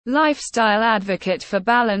Lifestyle advocate for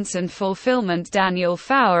balance and fulfillment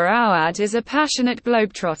Faour Auad is a passionate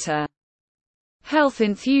globetrotter, health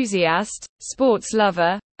enthusiast, sports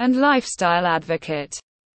lover, and lifestyle advocate.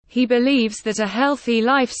 He believes that a healthy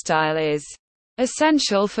lifestyle is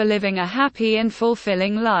essential for living a happy and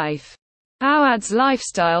fulfilling life. Auad's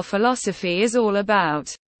lifestyle philosophy is all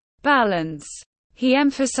about balance. He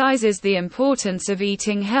emphasizes the importance of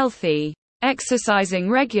eating healthy, exercising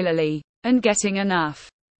regularly, and getting enough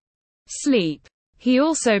sleep. He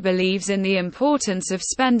also believes in the importance of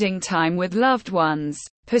spending time with loved ones,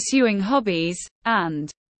 pursuing hobbies,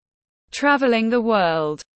 and traveling the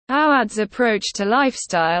world. Auad's approach to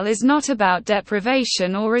lifestyle is not about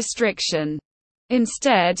deprivation or restriction.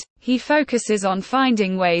 Instead, he focuses on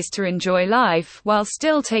finding ways to enjoy life while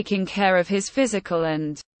still taking care of his physical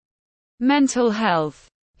and mental health.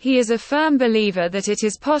 He is a firm believer that it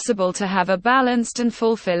is possible to have a balanced and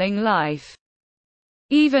fulfilling life,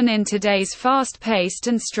 even in today's fast-paced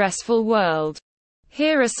and stressful world.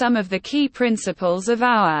 Here are some of the key principles of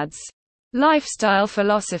Auad's lifestyle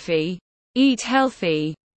philosophy. Eat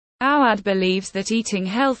healthy. Auad believes that eating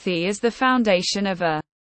healthy is the foundation of a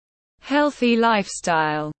healthy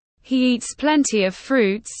lifestyle. He eats plenty of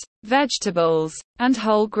fruits, vegetables, and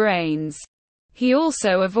whole grains. He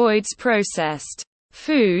also avoids processed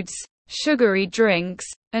foods, sugary drinks,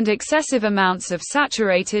 and excessive amounts of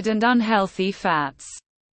saturated and unhealthy fats.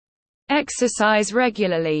 Exercise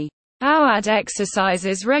regularly. Auad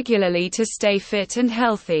exercises regularly to stay fit and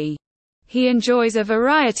healthy. He enjoys a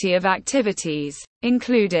variety of activities,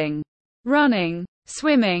 including running,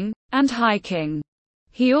 swimming, and hiking.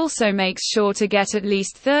 He also makes sure to get at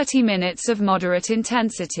least 30 minutes of moderate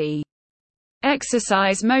intensity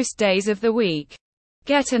exercise most days of the week.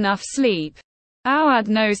 Get enough sleep. Auad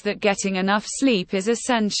knows that getting enough sleep is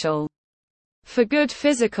essential for good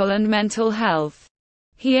physical and mental health.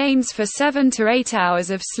 He aims for 7 to 8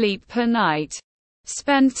 hours of sleep per night.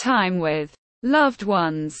 Spend time with loved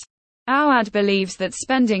ones. Auad believes that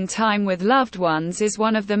spending time with loved ones is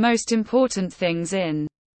one of the most important things in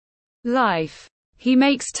life. He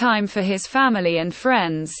makes time for his family and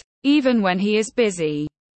friends, even when he is busy.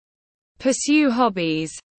 Pursue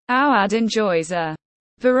hobbies. Auad enjoys a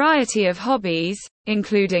variety of hobbies,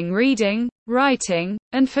 including reading, writing,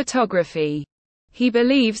 and photography. He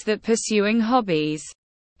believes that pursuing hobbies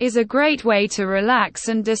is a great way to relax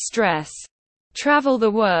and distress. Travel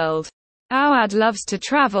the world. Auad loves to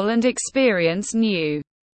travel and experience new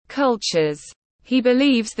cultures. He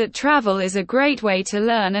believes that travel is a great way to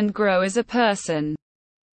learn and grow as a person.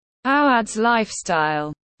 Auad's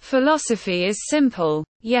lifestyle philosophy is simple,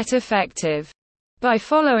 yet effective. By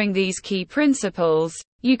following these key principles,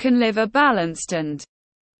 you can live a balanced and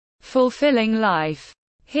fulfilling life.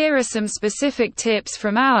 Here are some specific tips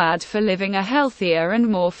from Auad for living a healthier and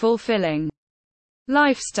more fulfilling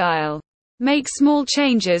lifestyle. Make small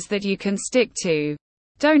changes that you can stick to.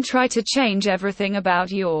 Don't try to change everything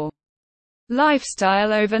about your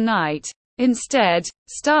lifestyle overnight. Instead,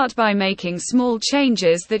 start by making small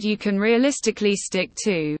changes that you can realistically stick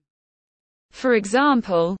to. For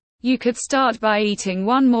example, you could start by eating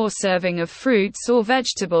one more serving of fruits or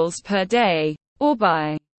vegetables per day, or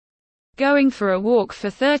by going for a walk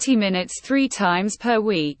for 30 minutes 3 times per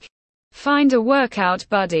week. Find a workout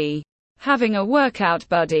buddy. Having a workout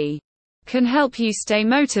buddy can help you stay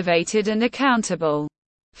motivated and accountable.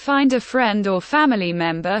 Find a friend or family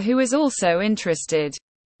member who is also interested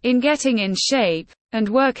in getting in shape, and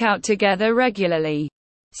work out together regularly.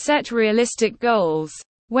 Set realistic goals.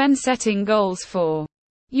 When setting goals for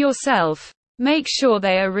yourself, make sure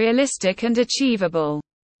they are realistic and achievable.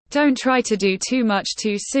 Don't try to do too much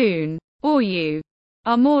too soon, or you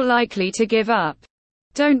are more likely to give up.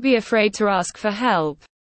 Don't be afraid to ask for help.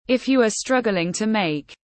 If you are struggling to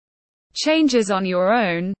make changes on your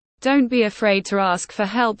own, don't be afraid to ask for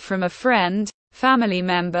help from a friend, family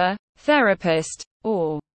member, therapist,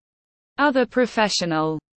 or other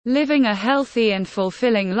professional. Living a healthy and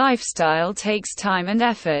fulfilling lifestyle takes time and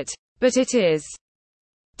effort, but it is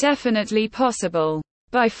definitely possible.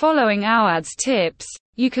 By following Auad's tips,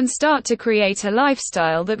 you can start to create a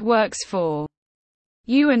lifestyle that works for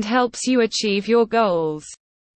you and helps you achieve your goals.